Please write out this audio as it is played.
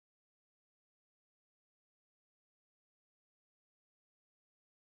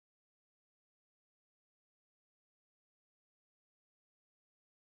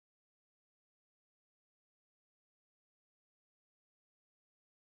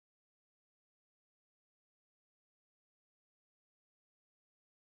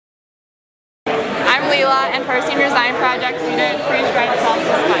formula, and for our senior design project, we did freeze-dried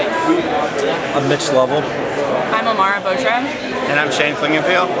salsa spice. I'm Mitch Lovell. I'm Amara Botra. And I'm Shane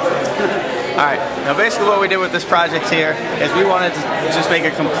Klingenfield. Alright, now basically what we did with this project here is we wanted to just make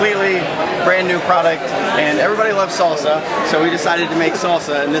a completely brand new product, and everybody loves salsa, so we decided to make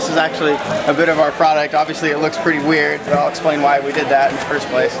salsa, and this is actually a bit of our product. Obviously it looks pretty weird, but I'll explain why we did that in the first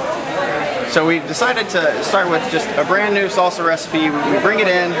place. So we decided to start with just a brand new salsa recipe. We bring it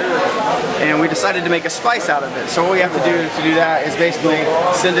in, and we decided to make a spice out of it. So what we have to do that is basically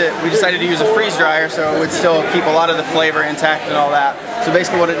send it. We decided to use a freeze dryer so it would still keep a lot of the flavor intact and all that. So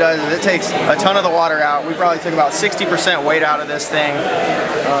basically what it does is it takes a ton of the water out. We probably took about 60% weight out of this thing.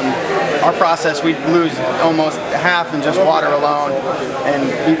 Our process, we lose almost half in just water alone,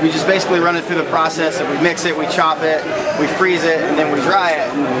 and we just basically run it through the process. And we mix it, we chop it, we freeze it, and then we dry it,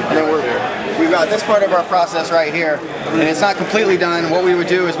 and then we've got this part of our process right here, and it's not completely done. What we would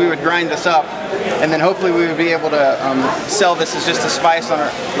do is we would grind this up, and then hopefully we would be able to sell this as just a spice on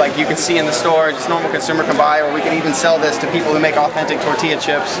our, like you can see in the store, just normal consumer can buy, or we can even sell this to people who make authentic tortilla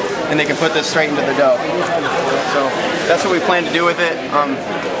chips, and they can put this straight into the dough. So that's what we plan to do with it.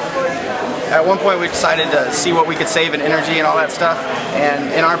 At one point we decided to see what we could save in energy and all that stuff,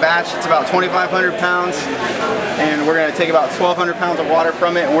 and in our batch it's about 2,500 pounds, and we're going to take about 1,200 pounds of water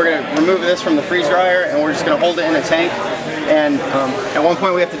from it, and we're going to remove this from the freeze dryer, and we're just going to hold it in a tank. And at one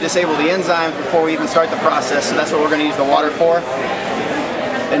point we have to disable the enzymes before we even start the process, so that's what we're going to use the water for.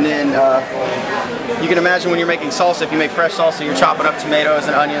 And then you can imagine when you're making salsa, if you make fresh salsa, you're chopping up tomatoes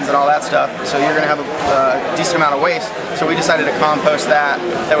and onions and all that stuff, so you're going to have a decent amount of waste. So we decided to compost that.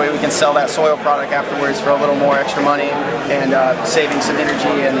 That way we can sell that soil product afterwards for a little more extra money, and saving some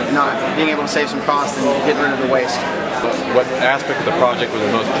energy and not being able to save some cost and getting rid of the waste. What aspect of the project was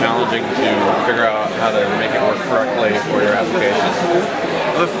the most challenging to figure out how to make it work correctly for your application?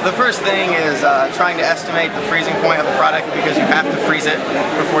 The first thing is trying to estimate the freezing point of the product, because you have to freeze it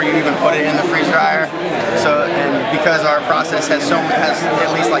before you even put it in the freeze dryer. So, and because our process has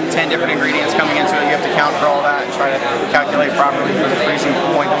at least like 10 different ingredients coming into it, you have to count for all that and try to calculate properly for the freezing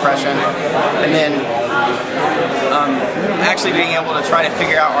point depression. And then actually being able to try to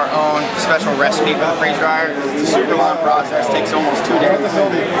figure out our own special recipe for the freeze dryer. It's a super long process, takes almost 2 days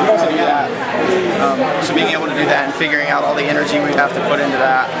to do that. So being able to do that and figuring out all the energy we have to put into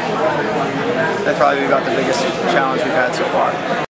that, that's probably about the biggest challenge we've had so far.